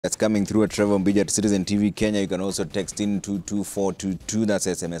That's coming through at Trevor Mbija at Citizen TV Kenya. You can also text in 22422. That's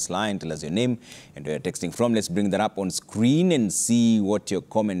SMS line. Tell us your name and where you're texting from. Let's bring that up on screen and see what your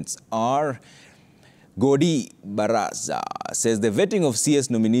comments are. Godi Baraza says the vetting of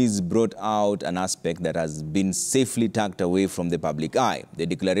CS nominees brought out an aspect that has been safely tucked away from the public eye. The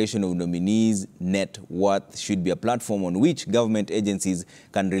declaration of nominees' net worth should be a platform on which government agencies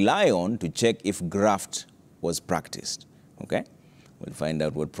can rely on to check if graft was practiced. Okay? We'll find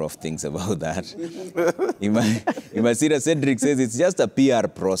out what Prof thinks about that. Imasira Cedric says it's just a PR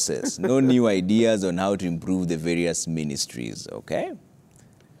process. No new ideas on how to improve the various ministries. Okay?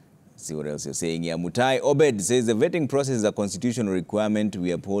 Let's see what else you're saying here. Mutai Obed says the vetting process is a constitutional requirement.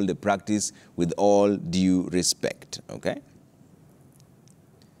 We uphold the practice with all due respect. Okay?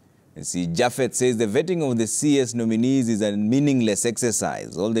 Let's see, Japheth says the vetting of the CS nominees is a meaningless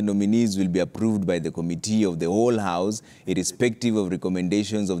exercise. All the nominees will be approved by the committee of the whole house, irrespective of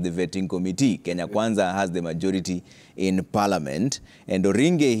recommendations of the vetting committee. Kenya Kwanza has the majority in parliament. And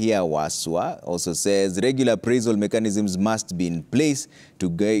Oringe here Waswa also says regular appraisal mechanisms must be in place to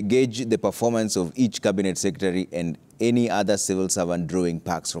gauge the performance of each cabinet secretary and any other civil servant drawing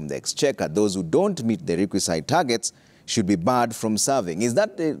packs from the exchequer. Those who don't meet the requisite targets should be barred from serving. Is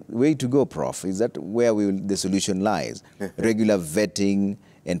that the way to go, Prof? Is that where the solution lies? Regular vetting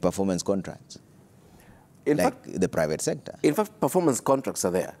and performance contracts? In fact, the private sector. In fact, performance contracts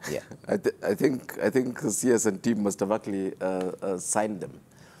are there. Yeah. I think the CS and team must have actually signed them.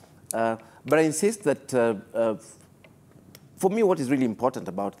 But I insist that for me, what is really important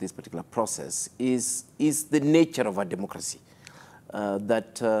about this particular process is the nature of our democracy.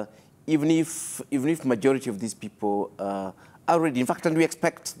 Even if majority of these people are already, in fact, and we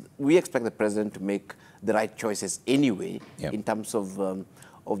expect the president to make the right choices anyway, yep, in terms of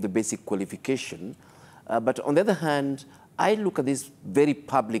the basic qualification. But on the other hand, I look at this very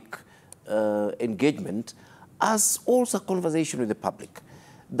public engagement as also a conversation with the public.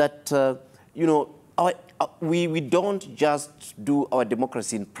 That you know, we don't just do our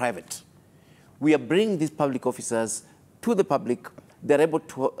democracy in private. We are bringing these public officers to the public. They're able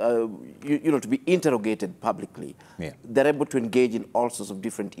to, to be interrogated publicly. Yeah. They're able to engage in all sorts of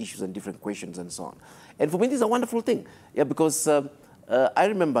different issues and different questions and so on. And for me, this is a wonderful thing. Yeah, because I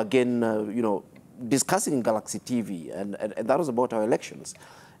remember, again, discussing in Galaxy TV, and that was about our elections.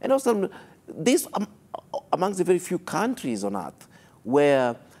 And also, this amongst the very few countries on earth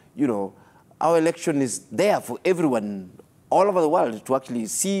where, our election is there for everyone all over the world to actually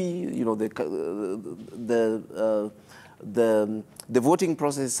see, the voting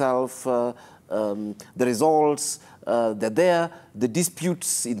process itself, the results, they're there, the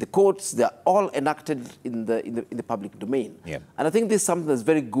disputes in the courts, they're all enacted in the public domain. Yeah. And I think this is something that's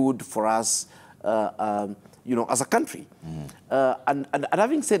very good for us, as a country. Mm. And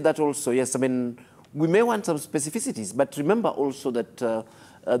having said that also, yes, I mean, we may want some specificities, but remember also that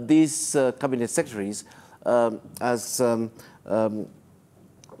these cabinet secretaries, as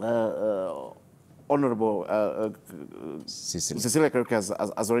Honorable Cecilia Kirk has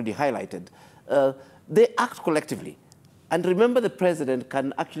already highlighted, they act collectively. And remember, the president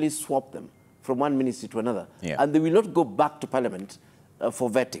can actually swap them from one ministry to another, yeah, and they will not go back to parliament for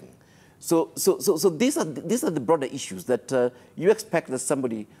vetting. So these are the broader issues that you expect that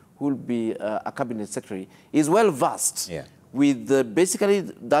somebody who will be a cabinet secretary is well versed, yeah, with basically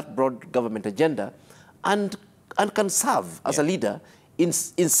that broad government agenda, and can serve as, yeah, a leader in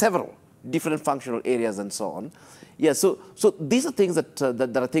several different functional areas and so on. Yeah, so these are things that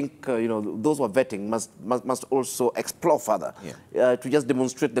I think those who are vetting must also explore further, yeah, to just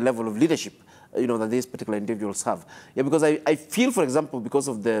demonstrate the level of leadership that these particular individuals have. Yeah, because I feel, for example, because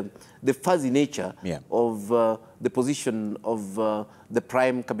of the fuzzy nature, yeah, of the position of the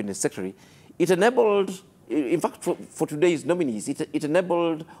prime cabinet secretary, it enabled, in fact, for today's nominees, it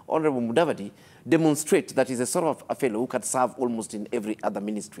enabled Honorable Mudavadi demonstrate that he's a sort of a fellow who can serve almost in every other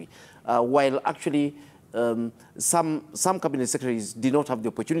ministry, while actually some cabinet secretaries did not have the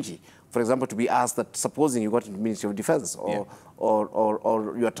opportunity, for example, to be asked that supposing you got into Ministry of Defense or, yeah,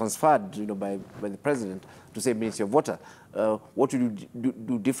 or you are transferred by the president to say Ministry of Water, what would you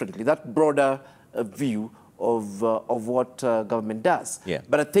do differently? That broader view of what government does. Yeah.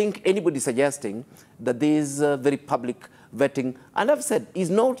 But I think anybody suggesting that there is very public vetting, and I've said, is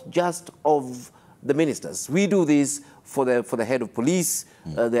not just of the ministers. We do this for the head of police,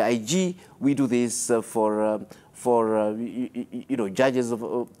 the IG. We do this for judges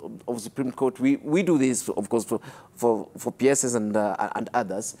of Supreme Court. We do this, of course, for PSs and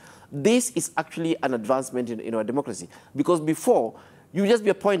others. This is actually an advancement in our democracy, because before you just be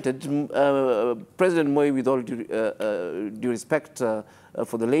appointed. President Moi, with all due respect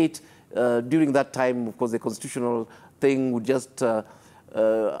for the late, during that time, of course, the constitutional thing would just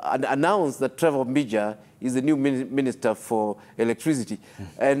announce that Trevor Mbija is the new minister for electricity.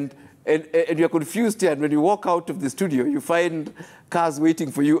 And you're confused here, and when you walk out of the studio, you find cars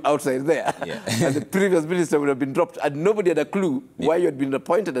waiting for you outside there. Yeah. And the previous minister would have been dropped, and nobody had a clue why you had been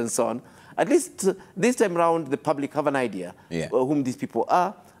appointed and so on. At least this time around, the public have an idea whom these people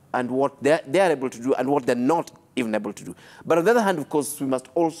are and what they're able to do and what they're not even able to do. But on the other hand, of course, we must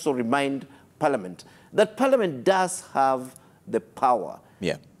also remind Parliament that Parliament does have the power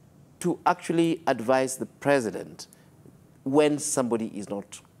to actually advise the President when somebody is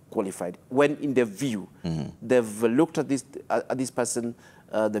not qualified, when in their view they've looked at this person,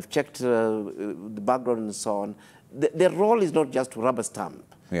 they've checked the background and so on. Their role is not just to rubber stamp.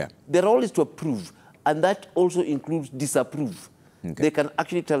 Their role is to approve, and that also includes disapprove. They can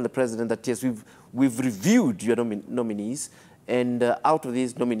actually tell the President that, yes, we've reviewed your nominees, and out of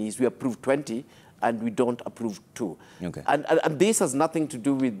these nominees, we approve 20, and we don't approve 2. And this has nothing to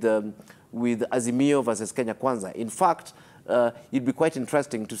do with Azimio versus Kenya Kwanza. In fact, it'd be quite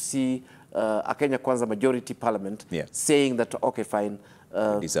interesting to see a Kenya Kwanza majority parliament saying that, okay, fine,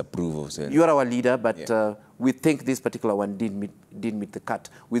 disapprove of you are our leader, but we think this particular one didn't meet the cut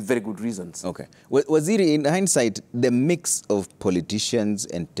with very good reasons. Okay. Waziri, in hindsight, the mix of politicians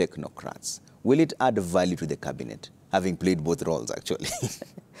and technocrats, will it add value to the cabinet, having played both roles, actually?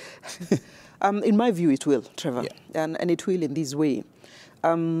 In my view, it will, Trevor, and it will in this way.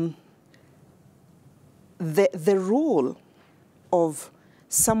 The role of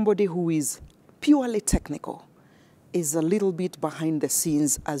somebody who is purely technical is a little bit behind the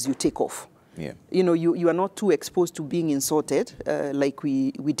scenes as you take off. You know, you are not too exposed to being insulted like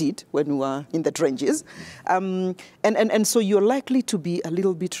we did when we were in the trenches. And so you're likely to be a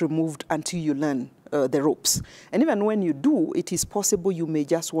little bit removed until you learn the ropes. And even when you do, it is possible you may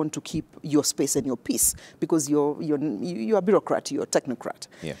just want to keep your space and your peace because you're a bureaucrat, you're a technocrat.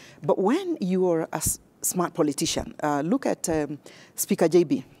 But when you're a smart politician, look at Speaker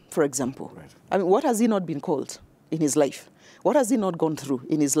JB, for example. I mean, what has he not been called in his life? What has he not gone through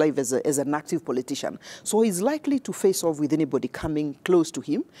in his life as an active politician? So he's likely to face off with anybody coming close to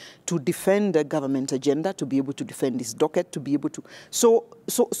him to defend a government agenda, to be able to defend his docket, to be able to... So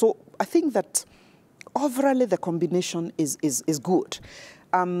I think that overall the combination is good.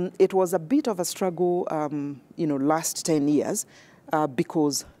 It was a bit of a struggle, you know, last 10 years,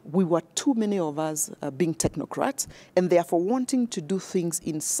 because we were too many of us being technocrats and therefore wanting to do things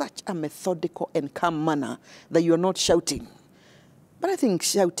in such a methodical and calm manner that you're not shouting. But I think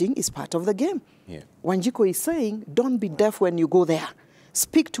shouting is part of the game. Wanjiko is saying, don't be deaf when you go there.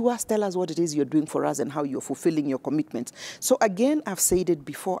 Speak to us, tell us what it is you're doing for us and how you're fulfilling your commitments. So again, I've said it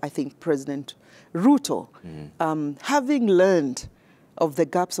before, I think President Ruto, having learned of the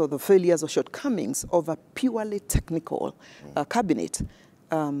gaps or the failures or shortcomings of a purely technical cabinet,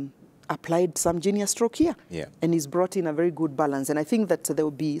 applied some genius stroke here. And he's brought in a very good balance. And I think that there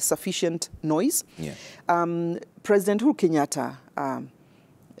will be sufficient noise. President Uhuru Kenyatta,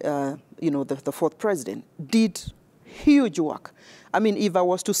 you know, the fourth president, did huge work. I mean, if I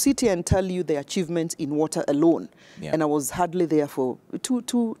was to sit here and tell you the achievements in water alone, and I was hardly there for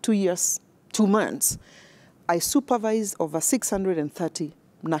two years, 2 months, I supervised over 630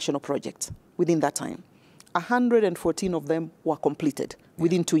 national projects within that time. 114 of them were completed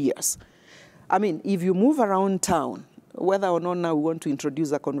within 2 years. I mean, if you move around town, whether or not now we want to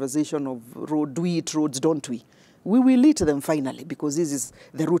introduce a conversation of do we eat roads, don't we? We will eat them finally because this is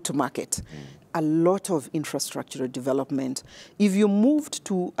the route to market. A lot of infrastructural development. If you moved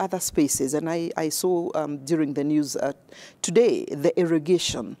to other spaces, and I saw during the news today, the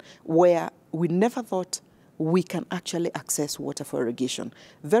irrigation, where we never thought we can actually access water for irrigation.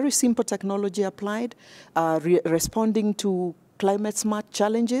 Very simple technology applied, responding to climate smart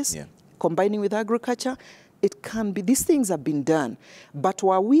challenges, combining with agriculture. It can be, these things have been done. But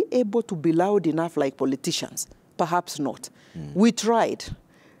were we able to be loud enough like politicians? Perhaps not. We tried,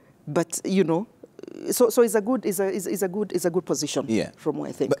 but you know, so it's a good position from what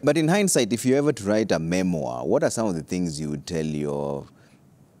I think. But in hindsight, if you ever to write a memoir, what are some of the things you would tell your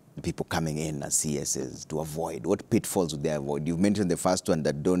people coming in as CSs to avoid? What pitfalls would they avoid? You've mentioned the first one,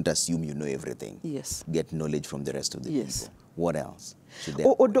 that don't assume you know everything. Yes. Get knowledge from the rest of the people. What else should they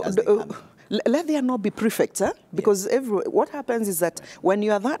avoid as they come in? let there not be prefects, because what happens is that when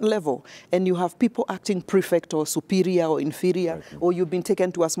you are that level and you have people acting prefect or superior or inferior, or you've been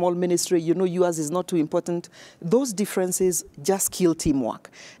taken to a small ministry, you know yours is not too important, those differences just kill teamwork.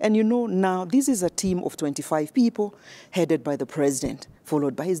 And you know now this is a team of 25 people headed by the president,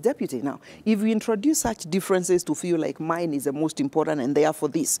 followed by his deputy. Now, if we introduce such differences to feel like mine is the most important and therefore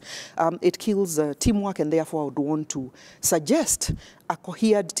this, it kills teamwork, and therefore I would want to suggest a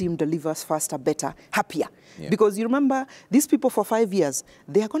cohered team delivers faster, better, happier. Yeah. Because you remember, these people for 5 years,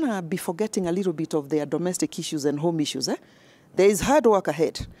 they are going to be forgetting a little bit of their domestic issues and home issues. There is hard work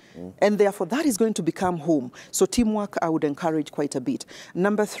ahead, and therefore that is going to become home. So teamwork I would encourage quite a bit.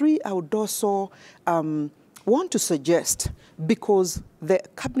 Number 3, I would also want to suggest, because the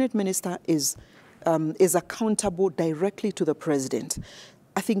cabinet minister is accountable directly to the president,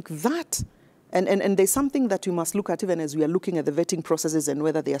 I think that, and there's something that we must look at even as we are looking at the vetting processes and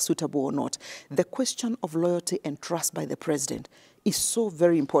whether they are suitable or not. The question of loyalty and trust by the president is so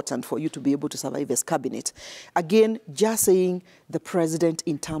very important for you to be able to survive as cabinet. Again, just saying the president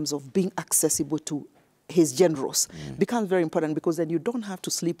in terms of being accessible to his generals becomes very important, because then you don't have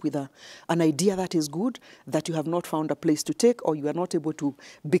to sleep with an idea that is good, that you have not found a place to take, or you are not able to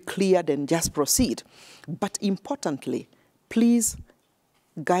be cleared and just proceed. But importantly, please,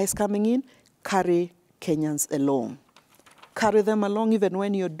 guys coming in, carry Kenyans along. Carry them along even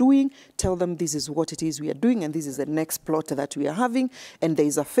when you're doing. Tell them this is what it is we are doing, and this is the next plot that we are having. And there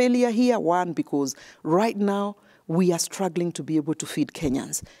is a failure here, one, because right now, we are struggling to be able to feed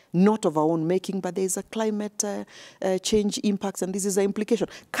Kenyans, not of our own making, but there is a climate change impacts, and this is the implication.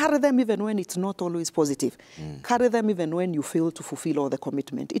 Carry them even when it's not always positive. Carry them even when you fail to fulfill all the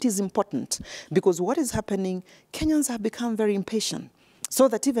commitment. It is important, because what is happening, Kenyans have become very impatient, so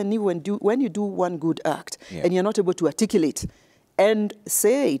that even when you do one good act and you're not able to articulate and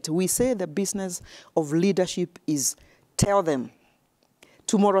say it, we say the business of leadership is tell them.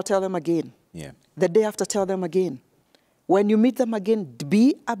 Tomorrow, tell them again. The day after, tell them again. When you meet them again,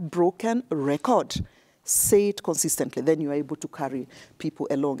 be a broken record. Say it consistently. Then you are able to carry people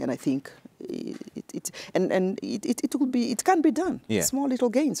along. And I think it can be done. Small little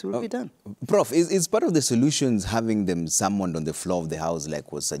gains will be done. Prof, is part of the solutions having them summoned on the floor of the House,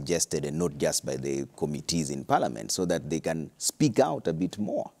 like was suggested, and not just by the committees in Parliament, so that they can speak out a bit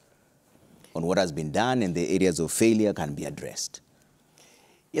more on what has been done and the areas of failure can be addressed?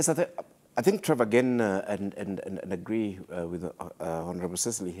 Yes, I think, Trevor, again, and agree with Honorable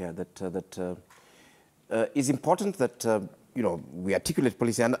Cecily here that it's important that you know, we articulate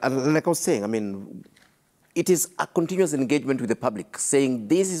policy, and like I was saying, I mean, it is a continuous engagement with the public, saying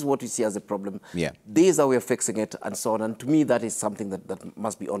this is what we see as a problem, this is how we are fixing it, and so on. And to me, that is something that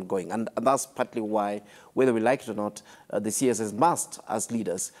must be ongoing, and that's partly why, whether we like it or not, the CSS must, as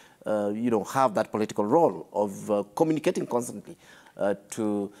leaders, you know, have that political role of communicating constantly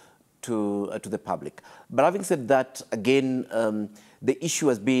to the public. But having said that, again, the issue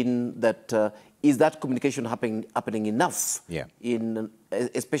has been that is that communication happening enough?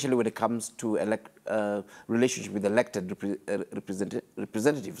 Especially when it comes to relationship with elected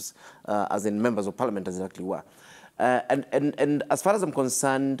representatives, as in members of parliament, as exactly were. And as far as I'm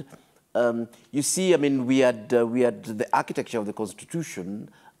concerned, you see, I mean, we had the architecture of the Constitution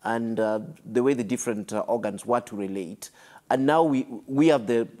and the way the different organs were to relate. And now we have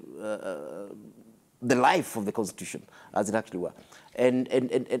the life of the Constitution, as it actually were, and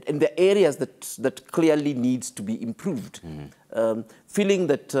the areas that clearly needs to be improved. Feeling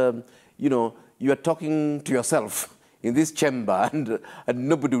that you know, you are talking to yourself in this chamber and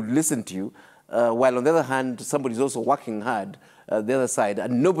nobody will listen to you, while on the other hand somebody is also working hard the other side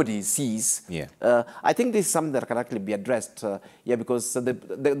and nobody sees. I think this is something that can actually be addressed. Because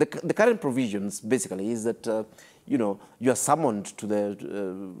the current provisions basically is that you know, you are summoned to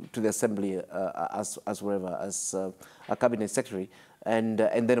the assembly as wherever, as a cabinet secretary, and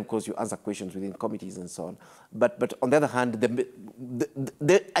then of course you answer questions within committees and so on. But on the other hand,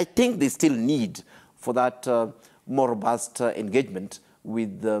 I think they still need for that more robust engagement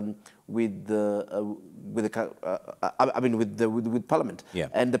with Parliament.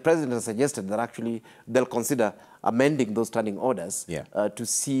 And the President has suggested that actually they'll consider amending those standing orders to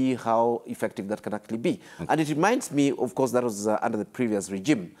see how effective that can actually be. And it reminds me, of course, that was under the previous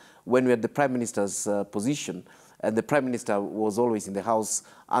regime, when we had the Prime Minister's position, and the Prime Minister was always in the House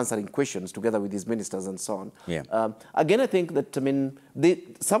answering questions together with his ministers and so on. Again, I think that, I mean,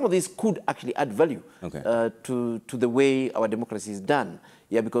 some of these could actually add value to the way our democracy is done.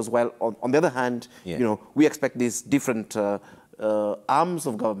 Because while on the other hand, you know, we expect these different arms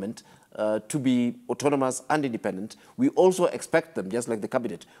of government to be autonomous and independent. We also expect them, just like the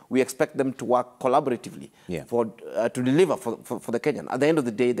cabinet, we expect them to work collaboratively to deliver for the Kenyan. At the end of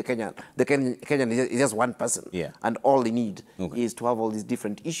the day, the Kenyan is just one person, and all they need is to have all these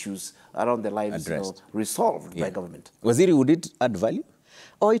different issues around their lives resolved by government. Waziri, would it add value?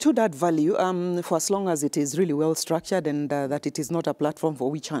 Oh, it would add value for as long as it is really well structured and that it is not a platform for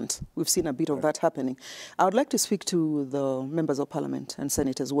witch hunt. We've seen a bit of that happening. I would like to speak to the members of parliament and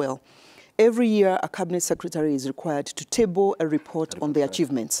Senate as well. Every year, a cabinet secretary is required to table a report on their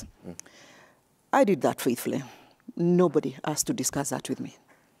achievements. I did that faithfully. Nobody asked to discuss that with me.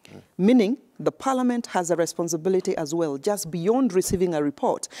 Meaning, the parliament has a responsibility as well, just beyond receiving a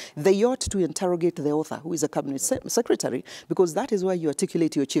report. They ought to interrogate the author, who is a cabinet secretary, because that is where you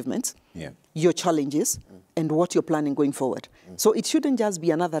articulate your achievements, your challenges, and what you're planning going forward. So it shouldn't just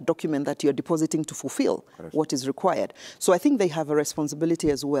be another document that you're depositing to fulfill what is required. So I think they have a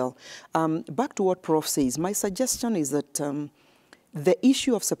responsibility as well. Back to what Prof says, my suggestion is that the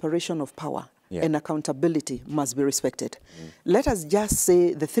issue of separation of power and accountability must be respected. Let us just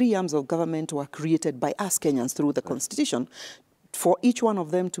say the three arms of government were created by us Kenyans through the Constitution for each one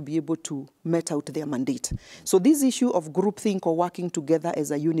of them to be able to met out their mandate. So this issue of groupthink or working together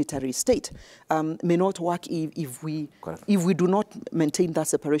as a unitary state may not work if we do not maintain that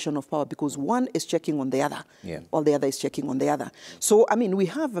separation of power, because one is checking on the other, while the other is checking on the other. So, I mean, we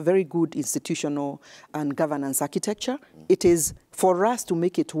have a very good institutional and governance architecture. It is for us to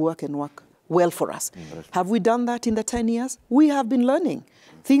make it work and work well for us. Have we done that in the 10 years? We have been learning.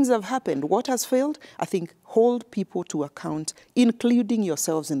 Things have happened. What has failed? I think hold people to account, including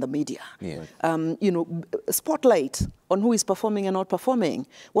yourselves in the media. You know, spotlight on who is performing and not performing.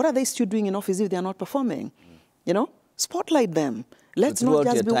 What are they still doing in office if they are not performing? You know, spotlight them. Let's not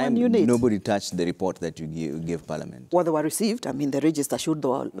just be one unit. Nobody touched the report that you gave Parliament. Well, they were received. I mean, the register showed they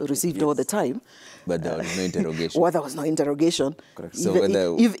were received all the time. But there was no interrogation. Well, there was no interrogation.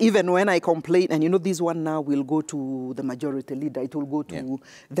 So even when I complain, and you know, this one now will go to the majority leader, it will go to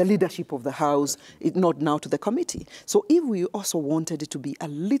the leadership of the House, not now to the committee. So if we also wanted it to be a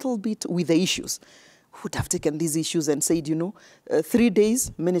little bit with the issues, would have taken these issues and said, you know, 3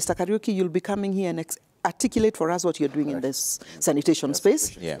 days, Minister Kariuki, you'll be coming here and articulate for us what you're doing in this sanitation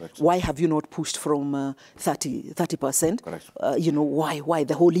space. Why have you not pushed from 30%? You know, why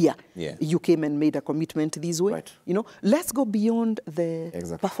the whole year? You came and made a commitment this way. You know, let's go beyond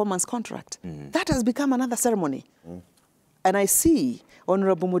the performance contract. That has become another ceremony. And I see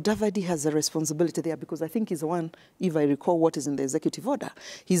Honorable Mudavadi has a responsibility there, because I think he's the one, if I recall what is in the executive order,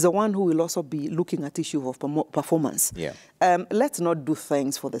 he's the one who will also be looking at issue of performance. Let's not do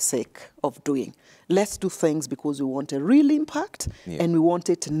things for the sake of doing. Let's do things because we want a real impact, and we want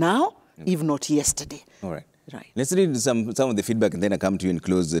it now, if not yesterday. All right. Let's read some of the feedback, and then I come to you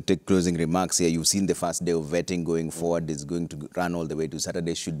and take closing remarks here. You've seen the first day of vetting going forward. It's going to run all the way to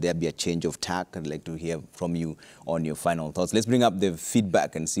Saturday. Should there be a change of tack? I'd like to hear from you on your final thoughts. Let's bring up the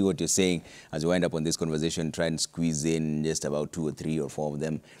feedback and see what you're saying as we wind up on this conversation. Try and squeeze in just about 2 or 3 or 4 of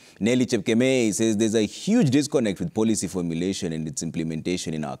them. Nelly Chepkemei says there's a huge disconnect with policy formulation and its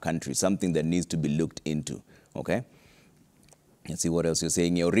implementation in our country, something that needs to be looked into. Okay? Let's see what else you're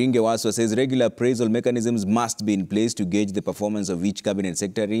saying here. Oringe Waswa says regular appraisal mechanisms must be in place to gauge the performance of each cabinet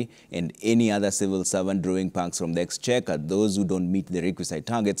secretary and any other civil servant drawing perks from the exchequer. Those who don't meet the requisite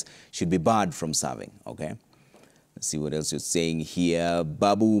targets should be barred from serving. Okay. Let's see what else you're saying here.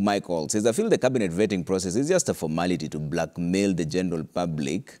 Babu Michael says, I feel the cabinet vetting process is just a formality to blackmail the general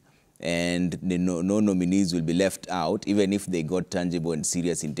public, and no nominees will be left out, even if they got tangible and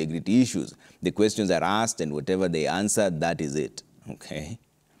serious integrity issues. The questions are asked, and whatever they answer, that is it. Okay.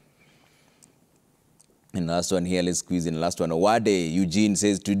 And last one here, let's squeeze in last one. Owade Eugene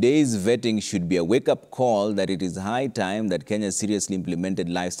says, today's vetting should be a wake-up call that it is high time that Kenya seriously implemented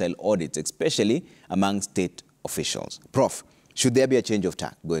lifestyle audits, especially among state officials. Prof, should there be a change of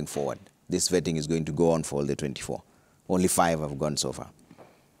tack going forward? This vetting is going to go on for all the 24. Only 5 have gone so far.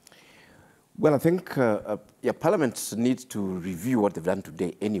 Well, I think Parliament needs to review what they've done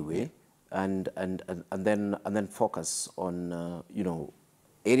today anyway, and then focus on you know,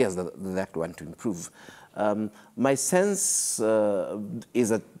 areas that they want to improve. My sense is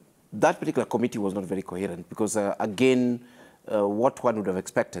that that particular committee was not very coherent, because again, what one would have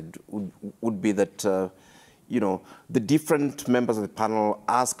expected would be that you know, the different members of the panel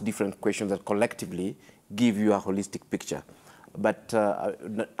ask different questions that collectively give you a holistic picture. But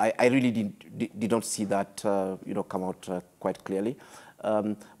I really did not see that you know, come out quite clearly.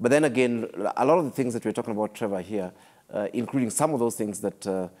 But then again, a lot of the things that we're talking about, Trevor, here, including some of those things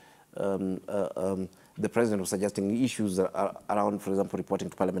that the president was suggesting issues around, for example, reporting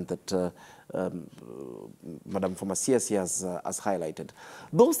to Parliament that Madam former CSC has highlighted.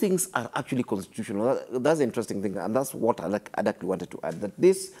 Those things are actually constitutional. That's the interesting thing, and that's what I actually wanted to add, that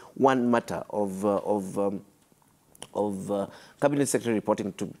this one matter of Cabinet Secretary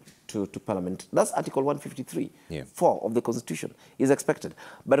reporting to Parliament, that's Article 153, 4 of the Constitution, is expected.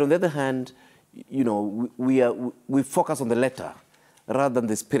 But on the other hand, you know, we focus on the letter rather than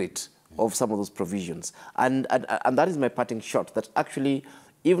the spirit of some of those provisions. And that is my parting shot, that actually,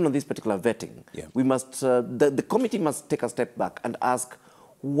 even on this particular vetting, we must, the committee must take a step back and ask,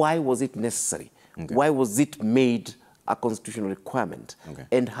 why was it necessary? Why was it made a constitutional requirement?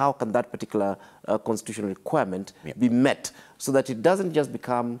 And how can that particular constitutional requirement be met so that it doesn't just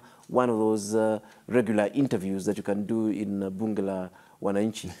become one of those regular interviews that you can do in Bunge la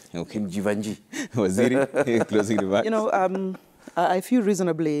Wananchi, in Jivanji. Waziri, closing remarks. You know, I feel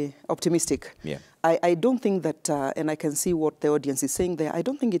reasonably optimistic. I don't think that, and I can see what the audience is saying there, I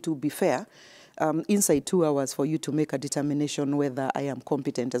don't think it would be fair inside 2 hours for you to make a determination whether I am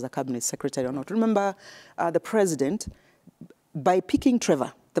competent as a cabinet secretary or not. Remember, the president, by picking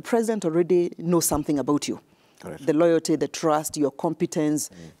Trevor, the president already knows something about you. Correct. The loyalty, the trust, your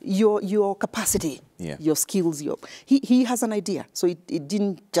competence, your capacity, your skills. He has an idea. So it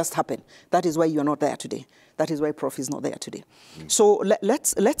didn't just happen. That is why you're not there today. That is why Prof is not there today. So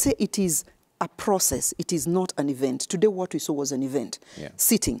let's say it is a process. It is not an event. Today what we saw was an event,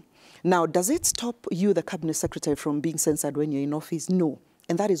 sitting. Now, does it stop you, the cabinet secretary, from being censored when you're in office? No.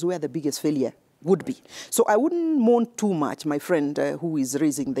 And that is where the biggest failure would be. So I wouldn't mourn too much, my friend who is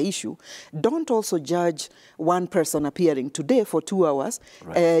raising the issue. Don't also judge one person appearing today for 2 hours.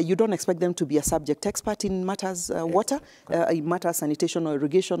 You don't expect them to be a subject expert in matters water, in matters sanitation or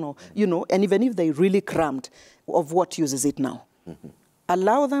irrigation, or, you know, and even if they really crammed, of what use is it now?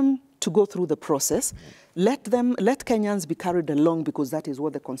 Allow them to go through the process. Let Kenyans be carried along, because that is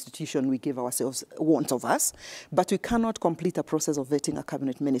what the Constitution we give ourselves wants of us. But we cannot complete a process of vetting a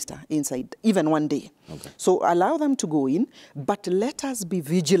cabinet minister inside even one day. So allow them to go in, but let us be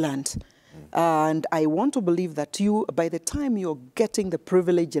vigilant. And I want to believe that you, by the time you're getting the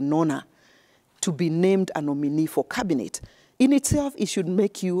privilege and honor to be named a nominee for cabinet, in itself, it should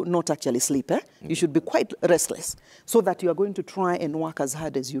make you not actually sleep. You should be quite restless, so that you are going to try and work as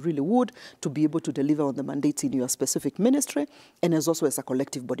hard as you really would to be able to deliver on the mandates in your specific ministry, and as also as a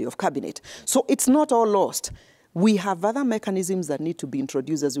collective body of cabinet. So it's not all lost. We have other mechanisms that need to be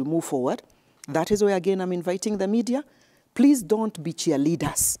introduced as we move forward. That is why, again, I'm inviting the media. Please don't be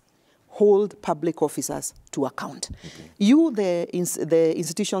cheerleaders. Hold public officers to account. You, the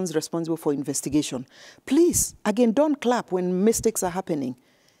institutions responsible for investigation, please, again, don't clap when mistakes are happening.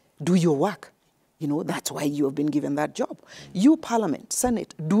 Do your work. You know, that's why you have been given that job. You, Parliament,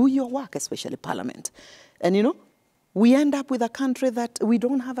 Senate, do your work, especially Parliament. And, you know, we end up with a country that we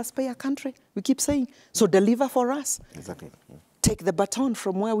don't have a spare country. We keep saying, so deliver for us. Exactly. Take the baton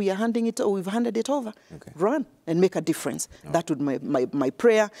from where we are handing it, or we've handed it over. Run and make a difference. That would be my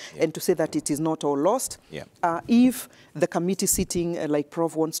prayer, and to say that it is not all lost. If the committee sitting, like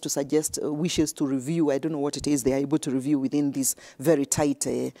Prof wants to suggest, wishes to review, I don't know what it is, they are able to review within these very tight,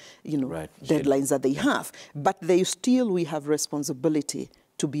 you know, deadlines that they have. But we have responsibility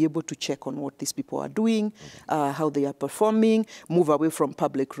to be able to check on what these people are doing, how they are performing, move away from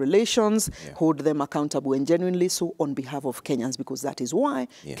public relations, hold them accountable and genuinely so on behalf of Kenyans, because that is why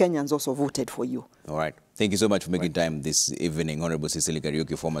Kenyans also voted for you. All right. Thank you so much for making time this evening. Honorable Cecily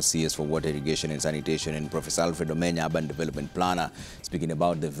Kariuki, former CS for Water, Irrigation and Sanitation, and Professor Alfred Omenya, Urban Development Planner, speaking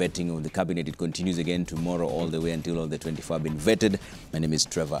about the vetting of the cabinet. It continues again tomorrow all the way until all the 24 have been vetted. My name is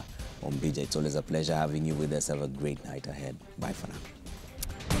Trevor Ombija. It's always a pleasure having you with us. Have a great night ahead. Bye for now.